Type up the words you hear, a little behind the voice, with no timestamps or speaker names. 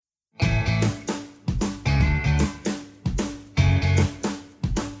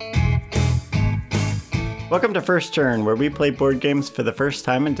Welcome to First Turn, where we play board games for the first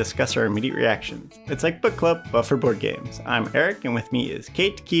time and discuss our immediate reactions. It's like book club, but for board games. I'm Eric, and with me is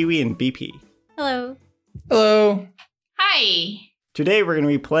Kate, Kiwi, and BP. Hello. Hello. Hi. Today we're going to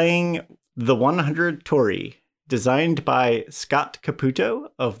be playing The 100 Tori, designed by Scott Caputo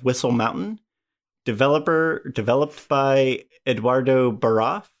of Whistle Mountain, developed by Eduardo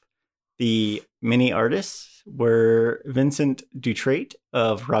Baraf. The mini artists were Vincent Dutrait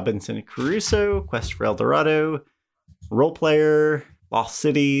of Robinson Crusoe, Quest for El Dorado, Role Player, Lost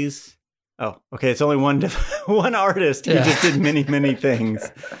Cities. Oh, okay, it's only one artist who just did many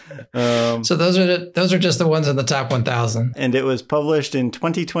things. So those are just the ones in the top 1,000. And it was published in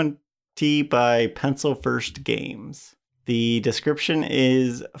 2020 by Pencil First Games. The description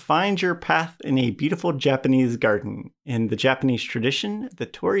is, find your path in a beautiful Japanese garden. In the Japanese tradition, the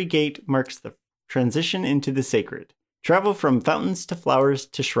Tori Gate marks the transition into the sacred. Travel from fountains to flowers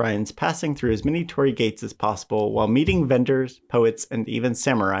to shrines, passing through as many Tori Gates as possible while meeting vendors, poets, and even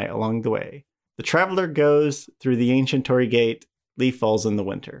samurai along the way. The traveler goes through the ancient Tori Gate, leaf falls in the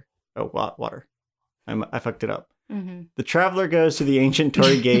winter. Oh, water. I fucked it up. Mm-hmm. The traveler goes to the ancient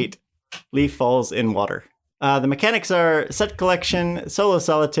Tori Gate, leaf falls in water. The mechanics are set collection, solo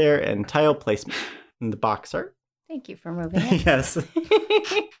solitaire, and tile placement. And the box art. Thank you for moving it. Yes.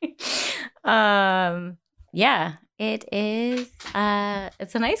 Yeah, it is.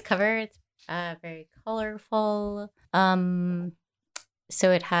 It's a nice cover. It's very colorful.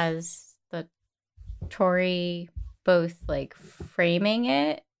 So it has the Tori both like framing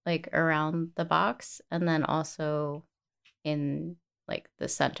it like around the box, and then also in like the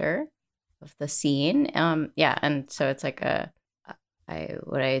center of the scene. Yeah, and so it's like I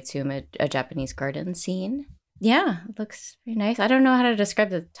assume a Japanese garden scene. Yeah, it looks very nice. I don't know how to describe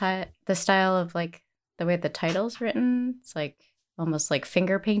the style of like the way the title's written. It's like almost like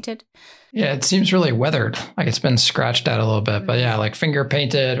finger painted. Yeah, it seems really weathered. Like it's been scratched out a little bit, but yeah, like finger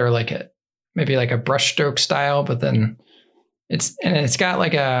painted or like maybe like a brushstroke style. But then it's got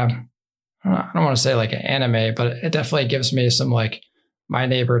like I don't want to say like an anime, but it definitely gives me some like My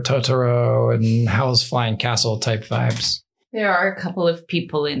Neighbor Totoro and Howl's Flying Castle type vibes. There are a couple of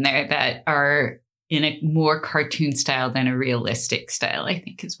people in there that are in a more cartoon style than a realistic style, I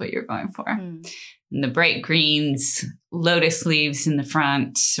think is what you're going for. And the bright greens, lotus leaves in the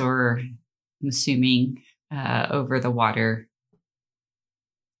front, or I'm assuming over the water.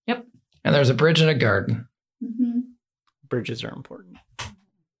 Yep. And there's a bridge and a garden. Mm-hmm. Bridges are important.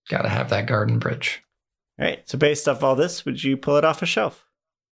 Got to have that garden bridge. All right. So based off all this, would you pull it off a shelf?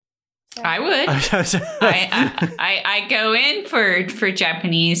 I would. I go in for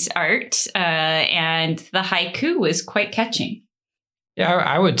Japanese art, and the haiku was quite catching. Yeah,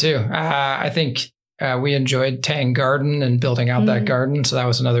 I would too. I think we enjoyed Tang Garden and building out that garden. So that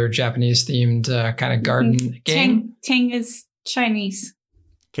was another Japanese themed kind of garden game. Tang is Chinese.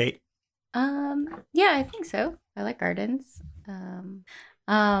 Kate? Yeah, I think so. I like gardens.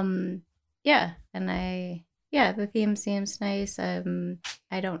 Yeah, and the theme seems nice. I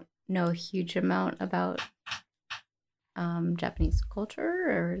don't know a huge amount about Japanese culture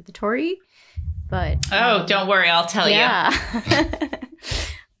or the Tori, but don't worry, I'll tell you.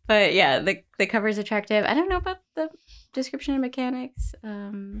 But yeah, the cover's attractive. I don't know about the description of mechanics. I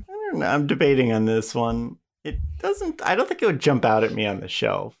don't know. I'm debating on this one. I don't think it would jump out at me on the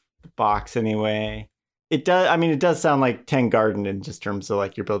shelf. The box anyway. It does. I mean, it does sound like Tang Garden in just terms of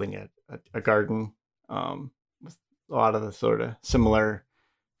like you're building a garden with a lot of the sort of similar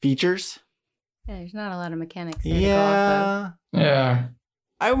features. Yeah, there's not a lot of mechanics there to go off of. Yeah.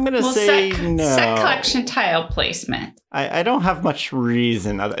 I'm going to say no. Set collection tile placement. I don't have much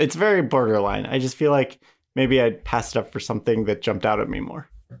reason. It's very borderline. I just feel like maybe I'd pass it up for something that jumped out at me more.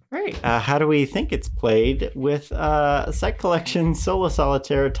 Right. How do we think it's played? With set collection, solo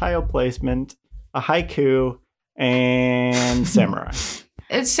solitaire, tile placement, a haiku, and samurai.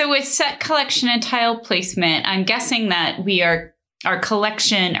 So with set collection and tile placement, I'm guessing that our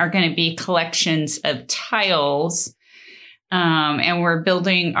collection are going to be collections of tiles, and we're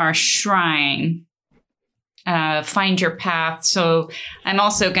building our shrine. Find your path. So I'm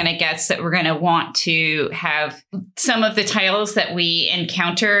also going to guess that we're going to want to have some of the tiles that we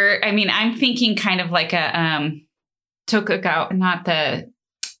encounter. I mean, I'm thinking kind of like a Tokugawa, not the,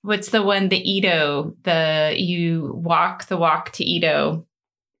 what's the one, the Edo, you walk the walk to Edo.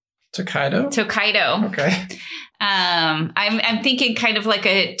 Tokaido? Okay. I'm thinking kind of like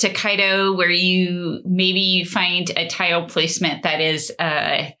a Tokaido where you find a tile placement that is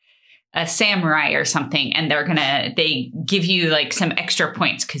a samurai or something, and they give you like some extra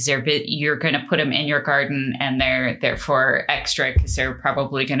points because you're gonna put them in your garden, and they're therefore extra because they're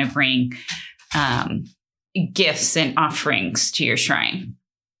probably gonna bring gifts and offerings to your shrine.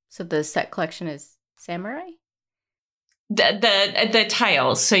 So the set collection is samurai? The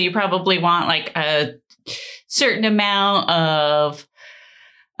tiles. So you probably want like a certain amount of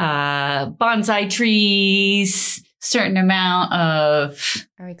bonsai trees, certain amount of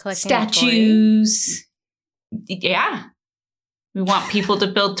Are we collecting statues. Yeah. We want people to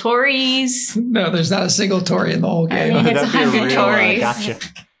build tories. No, there's not a single Tory in the whole game. I mean, It's That'd be a 100 real, Tories. gotcha.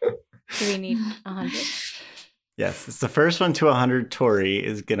 Do we need 100? Yes, it's the first one to 100 Tory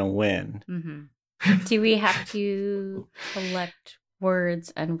is going to win. Mm-hmm. Do we have to collect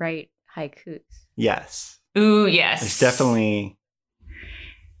words and write haikus? Yes. Ooh, yes. It's definitely...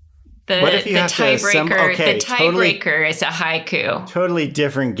 the What if you have to assemble- okay, the tiebreaker is a haiku. totally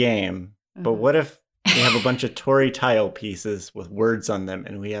different game. But Mhm. what if we have a bunch of Tory tile pieces with words on them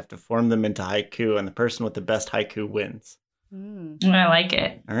and we have to form them into haiku and the person with the best haiku wins? Mm. I like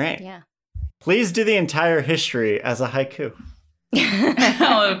it. All right. Yeah. Please do the entire history as a haiku.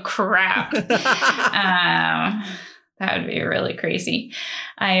 Oh, crap. That would be really crazy.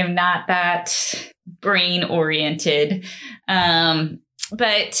 I am not that brain oriented.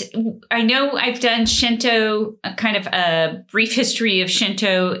 But I know I've done Shinto, kind of a brief history of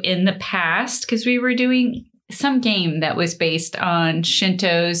Shinto in the past, because we were doing some game that was based on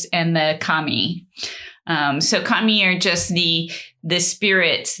Shintos and the kami. So kami are just the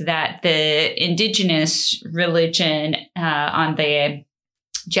spirits that the indigenous religion on the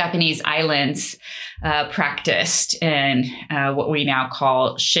Japanese islands practiced in what we now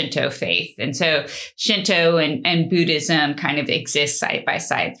call Shinto faith. And so Shinto and Buddhism kind of exist side by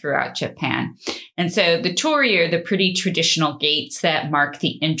side throughout Japan. And so the torii are the pretty traditional gates that mark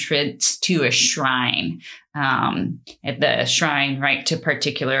the entrance to a shrine. The shrine, right, to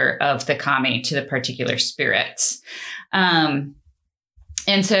particular of the kami, to the particular spirits.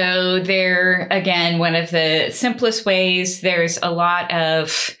 And so they're, again, one of the simplest ways. There's a lot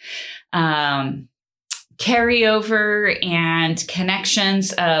of carryover and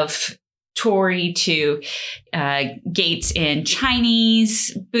connections of torii to gates in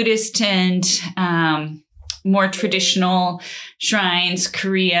Chinese, Buddhist, and more traditional shrines,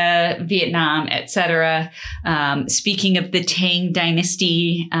 Korea, Vietnam, etc. Speaking of the Tang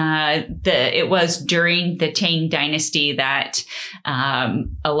Dynasty, it was during the Tang Dynasty that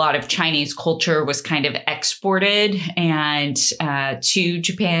a lot of Chinese culture was kind of exported and to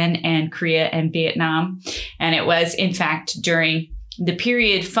Japan and Korea and Vietnam. And it was, in fact, during the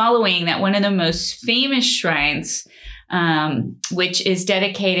period following that one of the most famous shrines, which is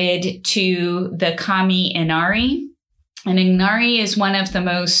dedicated to the kami Inari. And Inari is one of the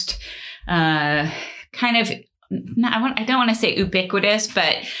most kind of, I don't want to say ubiquitous,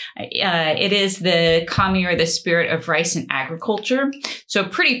 but it is the kami, or the spirit of rice and agriculture. So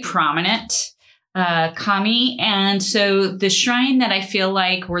pretty prominent kami. And so the shrine that I feel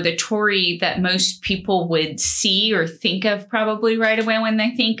like, or the torii that most people would see or think of probably right away when they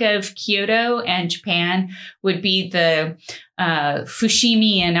think of Kyoto and Japan, would be the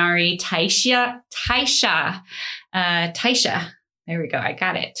Fushimi Inari Taisha. There we go. I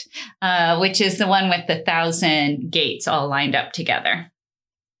got it. Which is the one with the 1,000 gates all lined up together.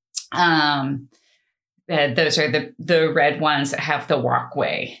 Those are the red ones that have the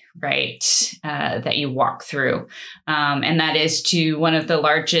walkway, right, that you walk through. And that is to one of the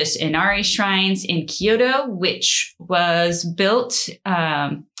largest Inari shrines in Kyoto, which was built,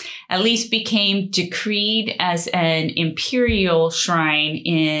 at least became decreed as an imperial shrine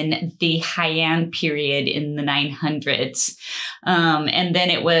in the Heian period in the 900s. And then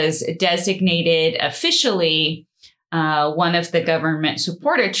it was designated officially one of the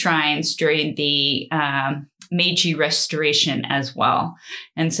government-supported shrines during the Meiji Restoration as well.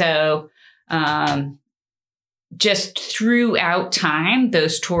 And so just throughout time,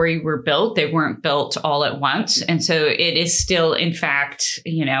 those torii were built. They weren't built all at once. And so it is still, in fact,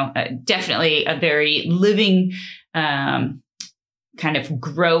 definitely a very living, kind of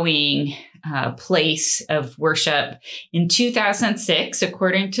growing place of worship. In 2006,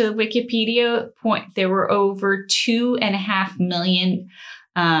 according to Wikipedia, there were over 2.5 million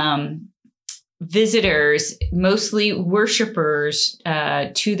visitors, mostly worshipers,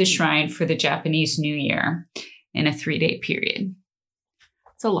 to the shrine for the Japanese New Year in a 3-day period.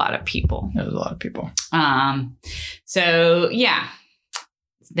 It's a lot of people. There's a lot of people. So yeah,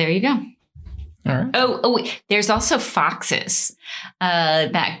 there you go. All right. Oh, there's also foxes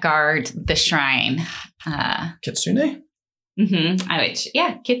that guard the shrine. Kitsune?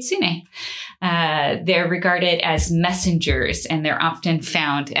 Kitsune. They're regarded as messengers, and they're often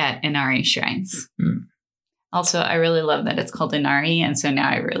found at Inari shrines. Also, I really love that it's called Inari, and so now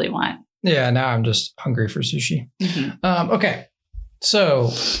I really want Yeah, now I'm just hungry for sushi. Mhm. Okay.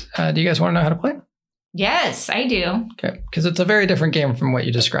 So, do you guys want to know how to play? Yes, I do. Okay. Because it's a very different game from what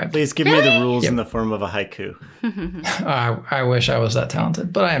you described. Please give me the rules Yep. in the form of a haiku. I wish I was that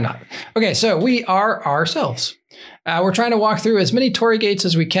talented, but I am not. Okay, so we are ourselves. We're trying to walk through as many Torii gates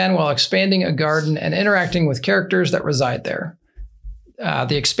as we can while expanding a garden and interacting with characters that reside there.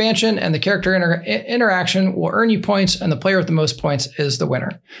 The expansion and the character interaction will earn you points, and the player with the most points is the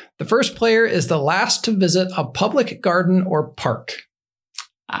winner. The first player is the last to visit a public garden or park.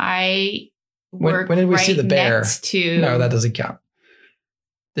 I When work did we see the bear? next to. No, that doesn't count.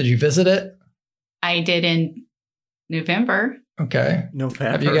 Did you visit it? I did in November. Okay.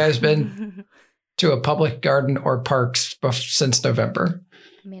 November. Have you guys been to a public garden or parks since November?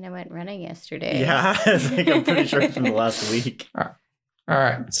 I mean, I went running yesterday. Yeah, it's like I'm pretty sure it's from the last week. All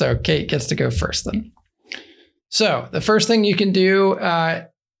right. So Kate gets to go first then. So the first thing you can do,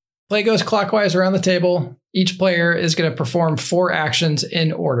 play goes clockwise around the table. Each player is going to perform 4 actions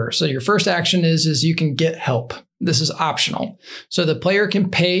in order. So your first action is you can get help. This is optional. So the player can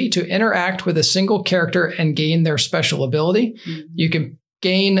pay to interact with a single character and gain their special ability. Mhm. You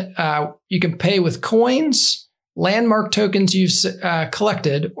can pay with coins, landmark tokens you've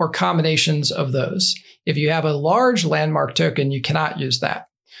collected, or combinations of those. If you have a large landmark token, you cannot use that.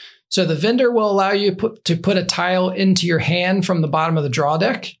 So the vendor will allow you to put a tile into your hand from the bottom of the draw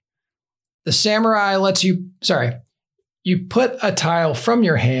deck. The samurai lets you put a tile from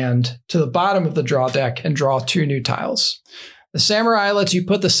your hand to the bottom of the draw deck and draw 2 new tiles. The samurai lets you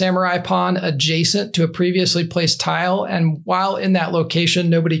put the samurai pawn adjacent to a previously placed tile, and while in that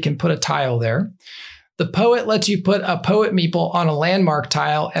location, nobody can put a tile there. The poet lets you put a poet meeple on a landmark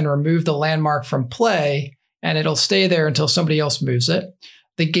tile and remove the landmark from play, and it'll stay there until somebody else moves it.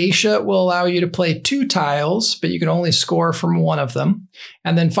 The geisha will allow you to play 2 tiles, but you can only score from one of them.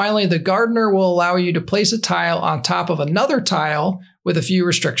 And then finally, the gardener will allow you to place a tile on top of another tile with a few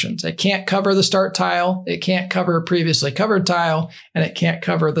restrictions. It can't cover the start tile, it can't cover a previously covered tile, and it can't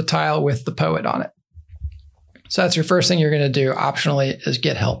cover the tile with the poet on it. So that's your first thing you're going to do optionally is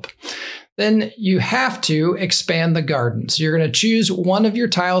get help. Then you have to expand the garden. So you're going to choose one of your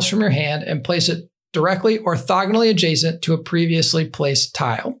tiles from your hand and place it directly orthogonally adjacent to a previously placed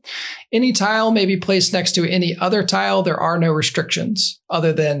tile. Any tile may be placed next to any other tile. There are no restrictions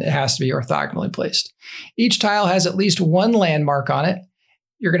other than it has to be orthogonally placed. Each tile has at least one landmark on it.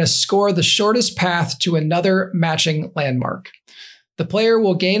 You're going to score the shortest path to another matching landmark. The player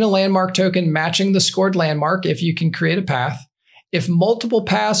will gain a landmark token matching the scored landmark if you can create a path. If multiple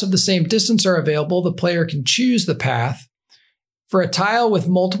paths of the same distance are available, the player can choose the path. For a tile with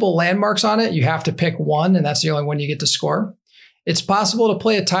multiple landmarks on it, you have to pick one, and that's the only one you get to score. It's possible to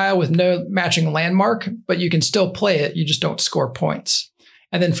play a tile with no matching landmark, but you can still play it, you just don't score points.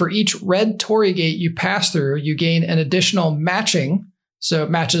 And then for each red Torii gate you pass through, you gain an additional matching, so it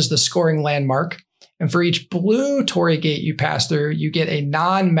matches the scoring landmark. And for each blue Torii gate you pass through, you get a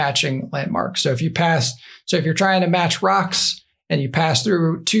non-matching landmark. So if you're trying to match rocks and you pass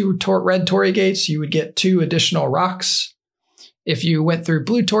through 2 red Torii gates, you would get 2 additional rocks. If you went through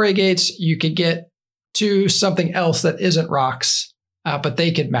blue Torii gates, you could get 2 something else that isn't rocks, but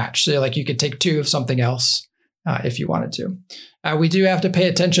they could match. So like you could take 2 of something else if you wanted to. We do have to pay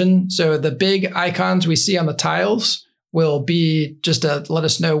attention. So the big icons we see on the tiles will be just to let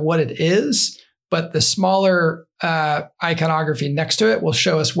us know what it is, but the smaller iconography next to it will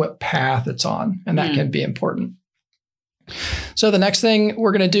show us what path it's on, and that can be important. So the next thing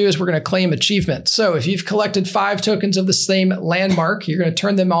we're going to do is we're going to claim achievements. So if you've collected 5 tokens of the same landmark, you're going to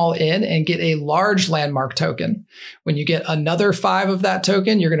turn them all in and get a large landmark token. When you get another 5 of that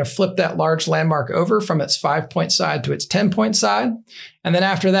token, you're going to flip that large landmark over from its 5-point side to its 10-point side. And then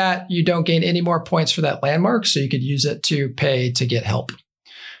after that, you don't gain any more points for that landmark, so you could use it to pay to get help.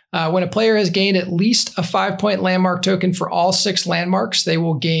 When a player has gained at least a 5-point landmark token for all 6 landmarks, they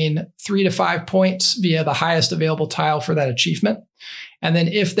will gain 3 to 5 points via the highest available tile for that achievement. And then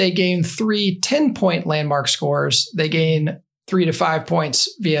if they gain 3 10-point landmark scores, they gain 3 to 5 points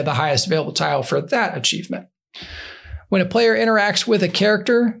via the highest available tile for that achievement. When a player interacts with a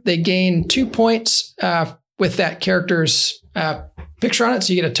character, they gain 2 points with that character's picture on it,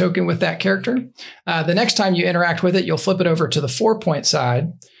 so you get a token with that character. The next time you interact with it, you'll flip it over to the 4-point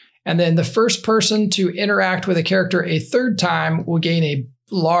side. And then the first person to interact with a character a 3rd time will gain a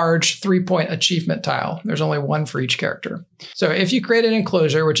large 3-point achievement tile. There's only 1 for each character. So if you create an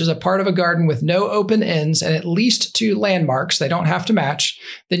enclosure, which is a part of a garden with no open ends and at least 2 landmarks, they don't have to match,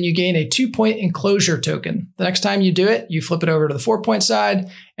 then you gain a 2-point enclosure token. The next time you do it, you flip it over to the 4-point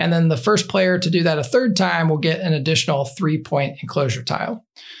side, and then the first player to do that a 3rd time will get an additional 3-point enclosure tile.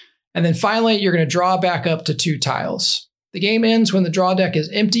 And then finally, you're going to draw back up to 2 tiles. The game ends when the draw deck is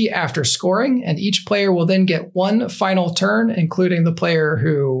empty after scoring, and each player will then get 1 final turn, including the player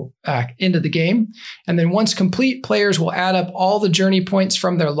who ended the game. And then once complete, players will add up all the journey points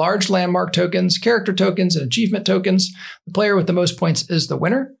from their large landmark tokens, character tokens, and achievement tokens. The player with the most points is the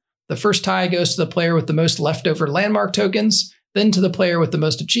winner. The first tie goes to the player with the most leftover landmark tokens, then to the player with the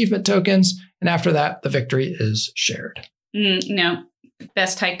most achievement tokens, and after that, the victory is shared. No,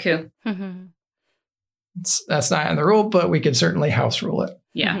 best haiku. That's not in the rule, but we could certainly house rule it.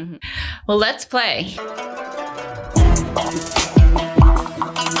 Yeah. Well, let's play.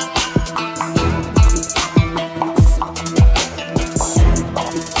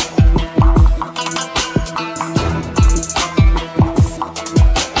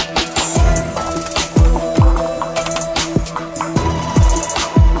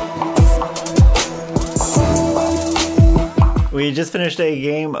 We just finished a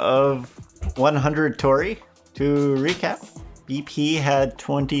game of 100 Tori. To recap, BP had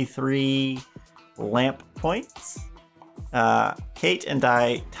 23 lamp points. Kate and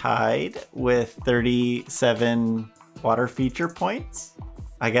I tied with 37 water feature points.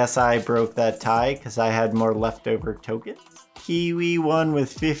 I guess I broke that tie because I had more leftover tokens. Kiwi won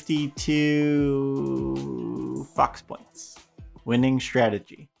with 52 fox points. Winning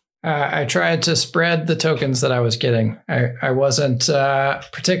strategy. I tried to spread the tokens that I was getting. I wasn't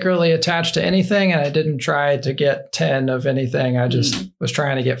particularly attached to anything, and I didn't try to get 10 of anything. I just was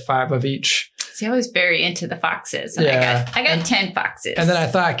trying to get 5 of each. See, I was very into the foxes. And I got 10 foxes. And then I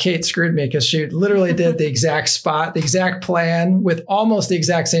thought Kate screwed me because she literally did the exact spot, the exact plan with almost the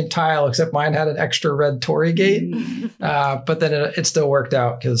exact same tile, except mine had an extra red Torii gate. But then it still worked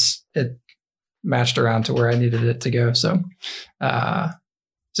out because it matched around to where I needed it to go. So I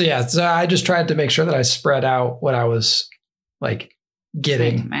just tried to make sure that I spread out what I was like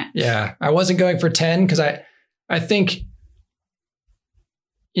getting. Yeah. I wasn't going for 10 because I think,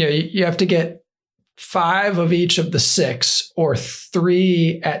 you have to get 5 of each of the 6 or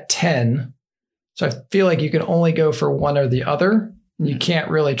 3 at 10. So I feel like you can only go for one or the other. And you can't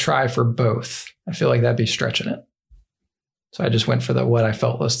really try for both. I feel like that'd be stretching it. So I just went for what I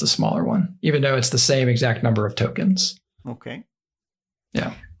felt was the smaller one, even though it's the same exact number of tokens. Okay.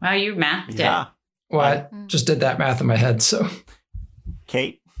 Yeah. Wow, you mathed it. Well, I just did that math in my head. So,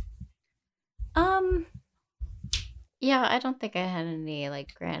 Kate. Yeah, I don't think I had any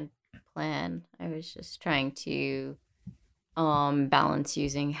grand plan. I was just trying to balance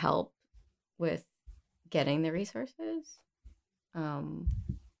using help with getting the resources.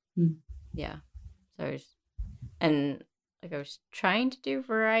 Yeah. So I was trying to do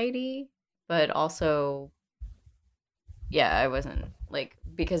variety, but also I wasn't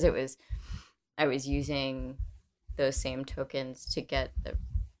because I was using those same tokens to get the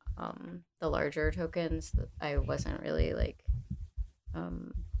larger tokens. I wasn't really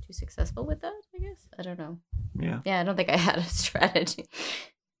too successful with that, I guess. I don't know. Yeah, I don't think I had a strategy.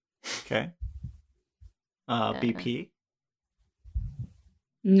 Okay. BP.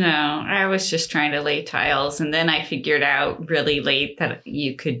 No, I was just trying to lay tiles, and then I figured out really late that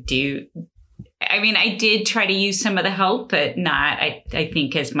you could do. I mean, I did try to use some of the help, but not, I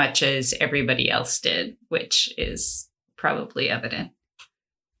think, as much as everybody else did, which is probably evident.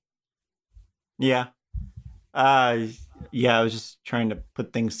 Yeah. I was just trying to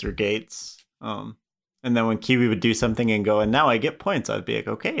put things through gates. And then when Kiwi would do something and go, and now I get points, I'd be like,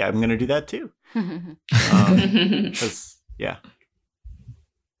 okay, I'm going to do that too. Yeah.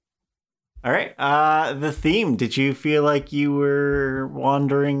 All right. The theme. Did you feel like you were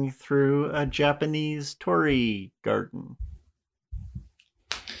wandering through a Japanese Torii garden?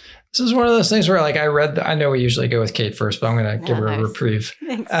 This is one of those things where I know we usually go with Kate first, but I'm going to give her a reprieve.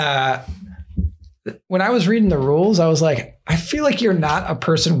 When I was reading the rules, I was like, I feel like you're not a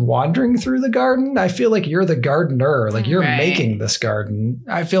person wandering through the garden. I feel like you're the gardener. Like you're making this garden.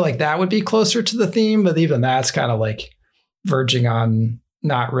 I feel like that would be closer to the theme, but even that's kind of verging on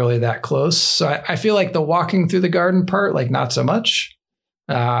not really that close. So I feel like the walking through the garden part, not so much.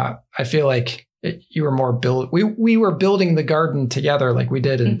 I feel like you were more we were building the garden together like we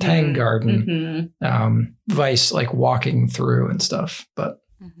did in Tang Garden. Vice walking through and stuff. But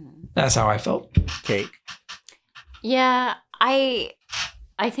that's how I felt. Kate. Yeah, I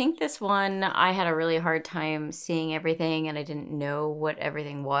think this one I had a really hard time seeing everything, and I didn't know what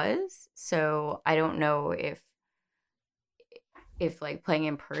everything was. So I don't know if playing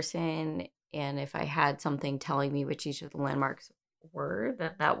in person and if I had something telling me which each of the landmarks were,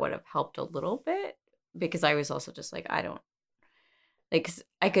 that would have helped a little bit, because I was also just I don't 'cause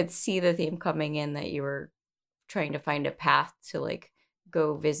I could see the theme coming in that you were trying to find a path to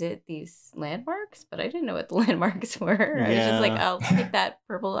go visit these landmarks, but I didn't know what the landmarks were. I was just like, Yeah. I'll take that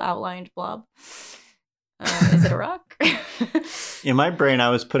purple outlined blob. Is it a rock? In my brain, I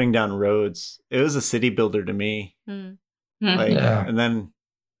was putting down roads. It was a city builder to me. Hmm. Like, Yeah. and then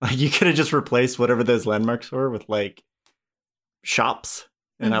like you could have just replaced whatever those landmarks were with like shops,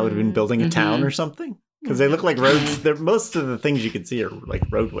 and I would have been Mhm. building a town Mhm. or something because they look like roads. They're, most of the things you can see are like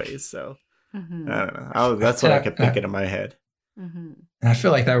roadways. So Mhm. I don't know. That's what I kept thinking in my head. Mhm. And I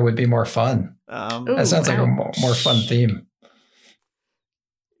feel like that would be more fun. Ooh. That sounds like a more fun theme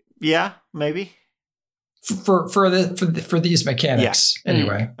Yeah, maybe. for these mechanics. Yeah.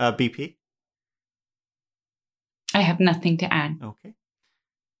 Anyway, BP. I have nothing to add. Okay.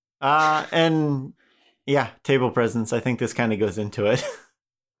 And yeah, table presence. I think this kind of goes into it.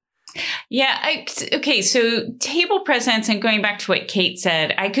 Yeah. Okay. So table presence, and going back to what Kate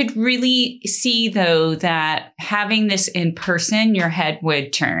said, I could really see though that having this in person, your head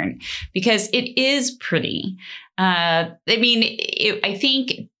would turn because it is pretty. I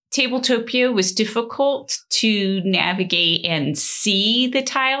think Tabletopia was difficult to navigate and see the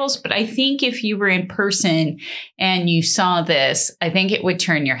tiles, but I think if you were in person and you saw this, I think it would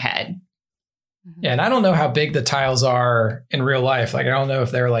turn your head. yeah, and I don't know how big the tiles are in real life. Like, I don't know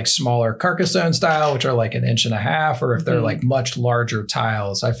if they're like smaller Carcassonne style, which are like 1.5 inches, or if they're like much larger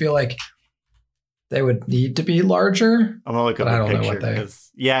tiles. I feel like they would need to be larger. I'm gonna look But up I a don't know picture what they-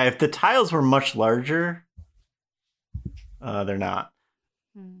 because if the tiles were much larger, they're not.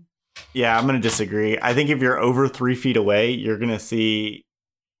 Hmm. Yeah, I'm gonna disagree. I think if you're over 3 feet away, you're gonna see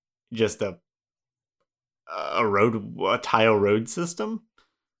just a tile road system.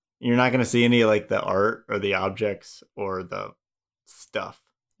 You're not gonna see any like the art or the objects or the stuff.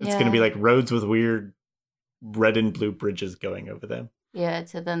 It's gonna be Yeah. like roads with weird red and blue bridges going over them. Yeah,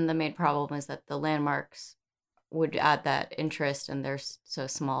 so then the main problem is that the landmarks would add that interest, and they're so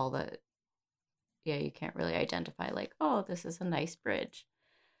small that, yeah, you can't really identify, like, oh, this is a nice bridge.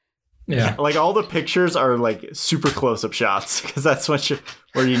 Yeah. Like all the pictures are like super close up shots because that's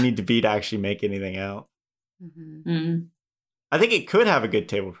where you need to be to actually make anything out. Mhm. Mm. I think it could have a good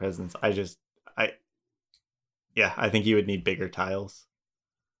table presence. I think you would need bigger tiles.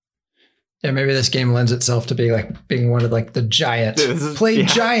 Yeah, maybe this game lends itself to be like being one of like the giant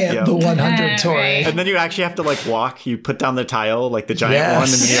giant, yeah. the 100 Yeah, Tory. right. And then you actually have to like walk. You put down the tile, like the giant one,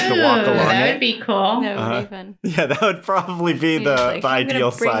 and then you have to walk Ooh, along that it. would be cool. That would Uh-huh. be fun. Yeah, that would probably be You're the, just like, the I'm gonna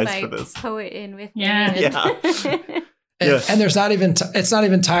ideal bring size my for this. poet in with Yeah. me. Yeah. And, Yes. and there's not even it's not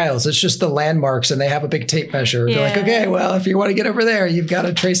even tiles. It's just the landmarks, and they have a big tape measure. They're like, Yeah. okay, well, if you want to get over there, you've got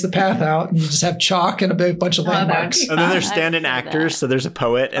to trace the path out. And you just have chalk and a big bunch of Oh, that would landmarks. be And then there's I've stand-in seen actors, that. so there's a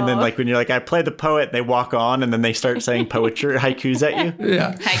poet, and then Oh. like when you're like, I play the poet, they walk on, and then they start saying poetry haikus at you.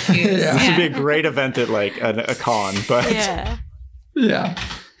 Yeah, Haikus. Yeah. This would be a great event at like a con, but Yeah. yeah.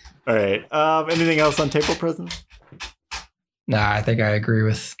 all right. Anything else on table presence? Nah, I think I agree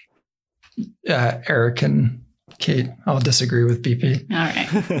with Eric and Kate. I'll disagree with BP. All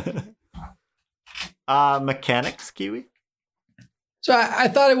right. Mechanics, Kiwi. So I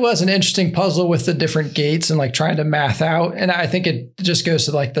thought it was an interesting puzzle with the different gates and like trying to math out. And I think it just goes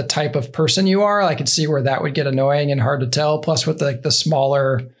to like the type of person you are. I could see where that would get annoying and hard to tell. Plus with like the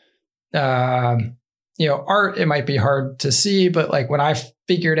smaller, art, it might be hard to see. But like when I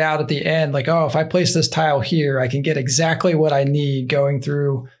figured out at the end, like, oh, if I place this tile here, I can get exactly what I need going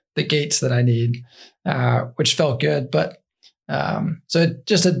through the gates that I need, which felt good. But so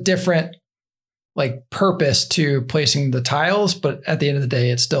just a different like purpose to placing the tiles, but at the end of the day,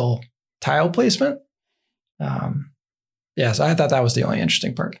 it's still tile placement. So I thought that was the only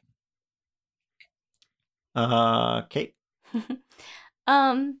interesting part. Kate.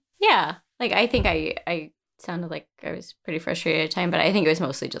 Yeah. Like I think I sounded like I was pretty frustrated at the time, but I think it was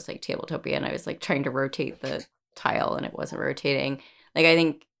mostly just like Tabletopia, and I was like trying to rotate the tile and it wasn't rotating. Like I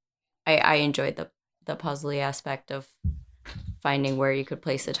think I enjoyed the puzzly aspect of finding where you could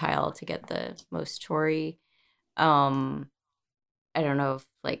place the tile to get the most Tory. I don't know if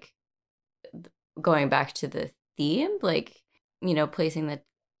like going back to the theme, like, placing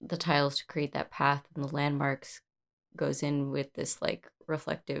the tiles to create that path and the landmarks goes in with this like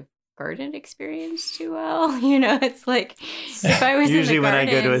reflective garden experience too well. It's like if I was Usually in the when I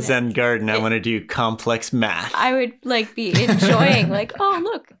go to a garden, Zen garden, I want to do complex math. I would like be enjoying like, oh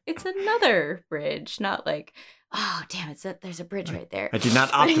look, it's another bridge, not like, oh damn, there's a bridge right there. I do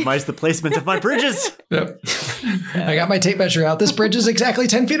not optimize the placement of my bridges. Yep. I got my tape measure out. This bridge is exactly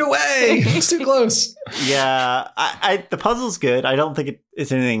 10 feet away. It's too close. Yeah, the puzzle's good. I don't think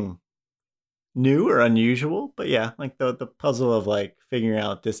it's anything new or unusual, but yeah, like the puzzle of like figuring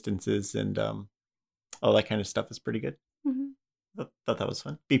out distances and all that kind of stuff is pretty good. Mhm. Thought that was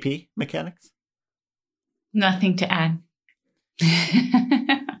fun. BP mechanics. Nothing to add.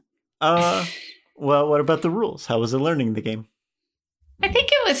 Well, what about the rules? How was it learning the game? I think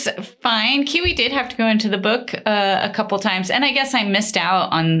it was fine. Kiwi did have to go into the book a couple times, and I guess I missed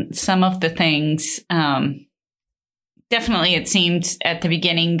out on some of the things. Definitely, it seemed at the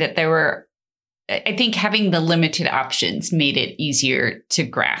beginning that there were, I think having the limited options made it easier to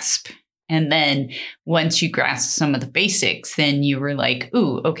grasp. And then once you grasp some of the basics, then you were like,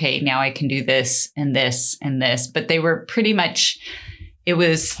 ooh, okay, now I can do this and this and this. But they were pretty much, it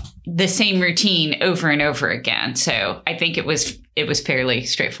was the same routine over and over again. So I think it was fairly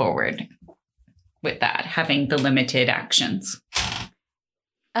straightforward with that, having the limited actions.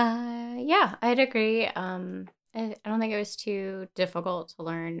 Yeah, I'd agree. I don't think it was too difficult to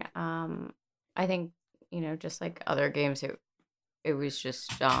learn. I think, just like other games, it was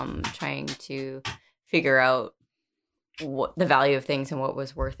just trying to figure out what the value of things and what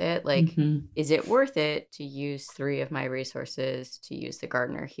was worth it. Like, is it worth it to use 3 of my resources to use the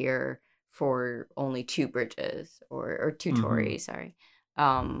gardener here for only 2 bridges or 2 Tories? Sorry.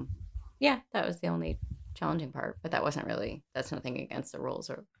 Yeah, that was the only challenging part, but that's nothing against the rules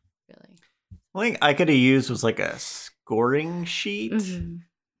or really. One thing I could have used was like a scoring sheet.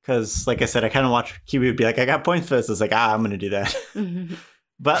 Because, like I said, I kind of watched Kiwi would be like, I got points for this. It's like, I'm going to do that.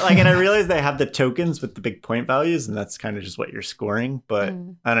 But, and I realized they have the tokens with the big point values, and that's kind of just what you're scoring. But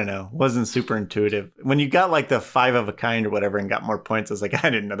I don't know. Wasn't super intuitive. When you got like the 5 of a kind or whatever and got more points, I was like,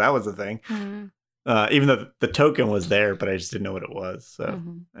 I didn't know that was a thing. Even though the token was there, but I just didn't know what it was. So,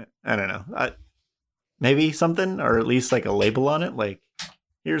 I don't know. Maybe something, or at least like a label on it. Like,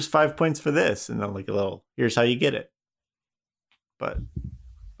 here's 5 points for this. And then like a little, here's how you get it. But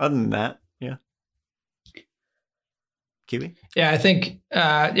other than that, yeah. Kiwi? Yeah, I think,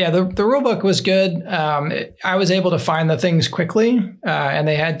 the rule book was good. I was able to find the things quickly, and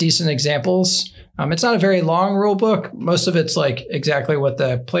they had decent examples. It's not a very long rule book. Most of it's like exactly what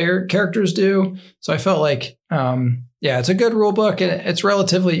the player characters do. So I felt like, it's a good rule book, and it's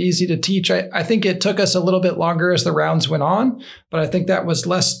relatively easy to teach. I think it took us a little bit longer as the rounds went on, but I think that was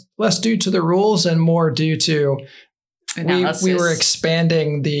less due to the rules and more due to we were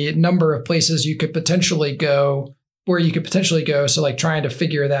expanding the number of places you could potentially go, where you could potentially go. So like trying to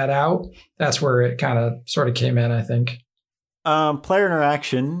figure that out, that's where it kind of sort of came in, I think. Player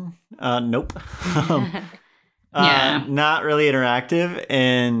interaction, nope. Not really interactive,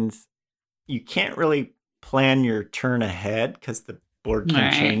 and you can't really plan your turn ahead because the board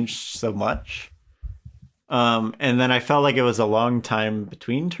can change so much. And then I felt like it was a long time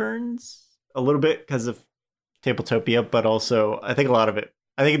between turns, a little bit because of Tabletopia, but also I think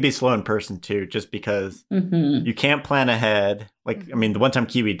it'd be slow in person too, just because you can't plan ahead. Like, I mean, the one time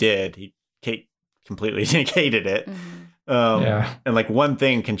Kiwi did, Kate completely negated it. And like one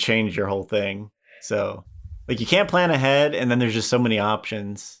thing can change your whole thing. So like you can't plan ahead, and then there's just so many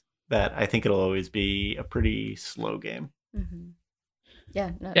options that I think it'll always be a pretty slow game.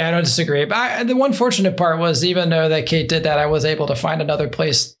 Yeah, no. Yeah, I don't disagree. But the one fortunate part was, even though that Kate did that, I was able to find another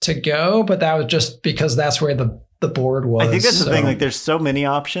place to go. But that was just because that's where the board was. I think that's the thing. Like, there's so many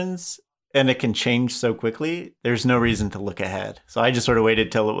options, and it can change so quickly. There's no reason to look ahead. So I just sort of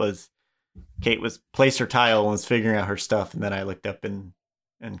waited till it was Kate was placed her tile and was figuring out her stuff, and then I looked up and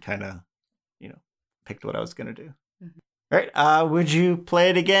kind of, picked what I was going to do. All right. Would you play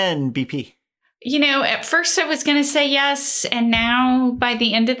it again, BP? At first I was going to say yes. And now by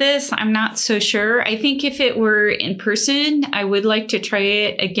the end of this, I'm not so sure. I think if it were in person, I would like to try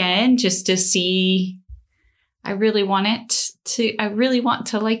it again just to see. I really want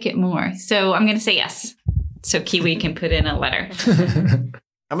to like it more. So I'm going to say yes. So Kiwi can put in a letter.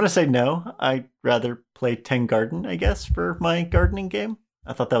 I'm going to say no. I'd rather play 10 Garden, I guess, for my gardening game.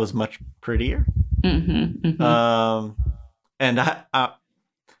 I thought that was much prettier. And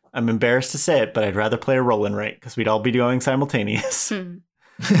I'm embarrassed to say it, but I'd rather play a roll and write because we'd all be going simultaneous. I mean,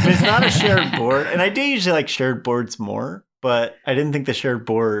 it's not a shared board, and I do usually like shared boards more, but I didn't think the shared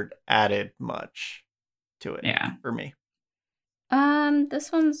board added much to it for me.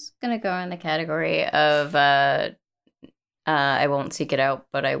 This one's gonna go in the category of I won't seek it out,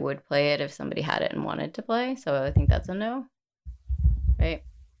 but I would play it if somebody had it and wanted to play. So I think that's a no, right?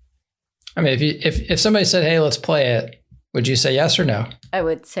 I mean, if somebody said, "Hey, let's play it," would you say yes or no? I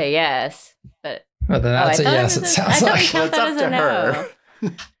would say yes, but well, then that's a yes. It sounds like it's up to her.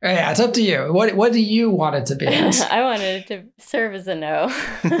 Yeah, it's up to you. What do you want it to be? I wanted it to serve as a no.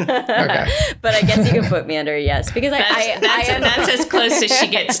 Okay. But I guess you can put me under a yes because That's as close as she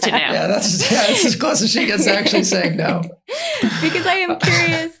gets to no. Yeah, that's as close as she gets to actually saying no. Because I am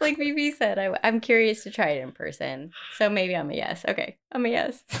curious, like BB said, I'm curious to try it in person. So maybe I'm a yes. Okay, I'm a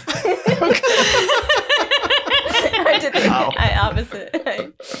yes. I did the opposite.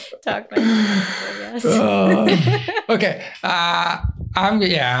 I talked myself into a yes. Okay. I'm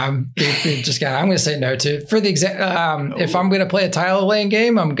going to say no to for the if I'm going to play a tile laying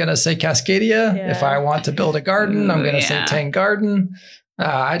game, I'm going to say Cascadia. Yeah. If I want to build a garden, I'm going to say Tang Garden.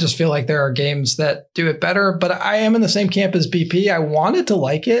 I just feel like there are games that do it better, but I am in the same camp as BP. I wanted to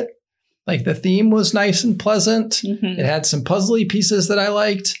like it. Like the theme was nice and pleasant. Mm-hmm. It had some puzzly pieces that I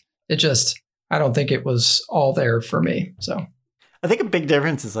liked. I don't think it was all there for me. So I think a big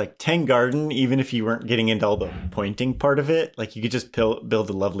difference is like Tang Garden, even if you weren't getting into all the pointing part of it, like you could just build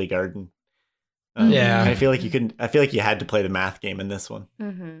a lovely garden. Yeah. I feel like you had to play the math game in this one.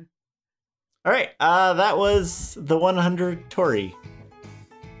 Mm-hmm. All right. That was the 100 Tori.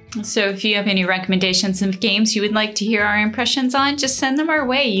 So if you have any recommendations of games you would like to hear our impressions on, just send them our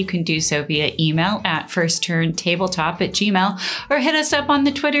way. You can do so via email at firstturntabletop@gmail.com or hit us up on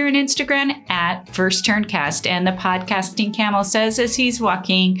the Twitter and Instagram at firsttturncast. And the podcasting camel says as he's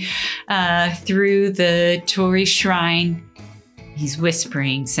walking through the Tori shrine, he's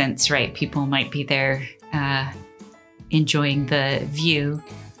whispering since, right, people might be there enjoying the view.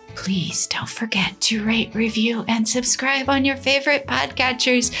 Please don't forget to rate, review, and subscribe on your favorite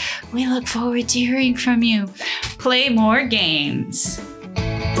podcatchers. We look forward to hearing from you. Play more games.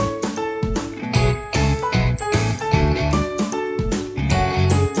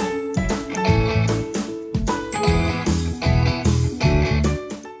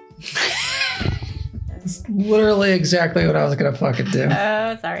 it's literally exactly what I was going to fucking do.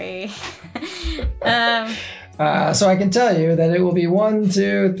 Oh, sorry. So I can tell you that it will be 1,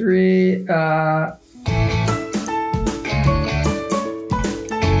 2, 3.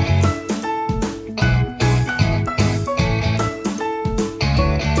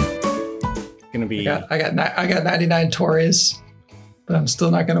 Gonna be. I got 99 Tories, but I'm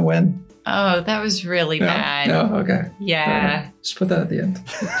still not gonna win. Oh, that was really bad. No, okay. Yeah. Just put that at the end.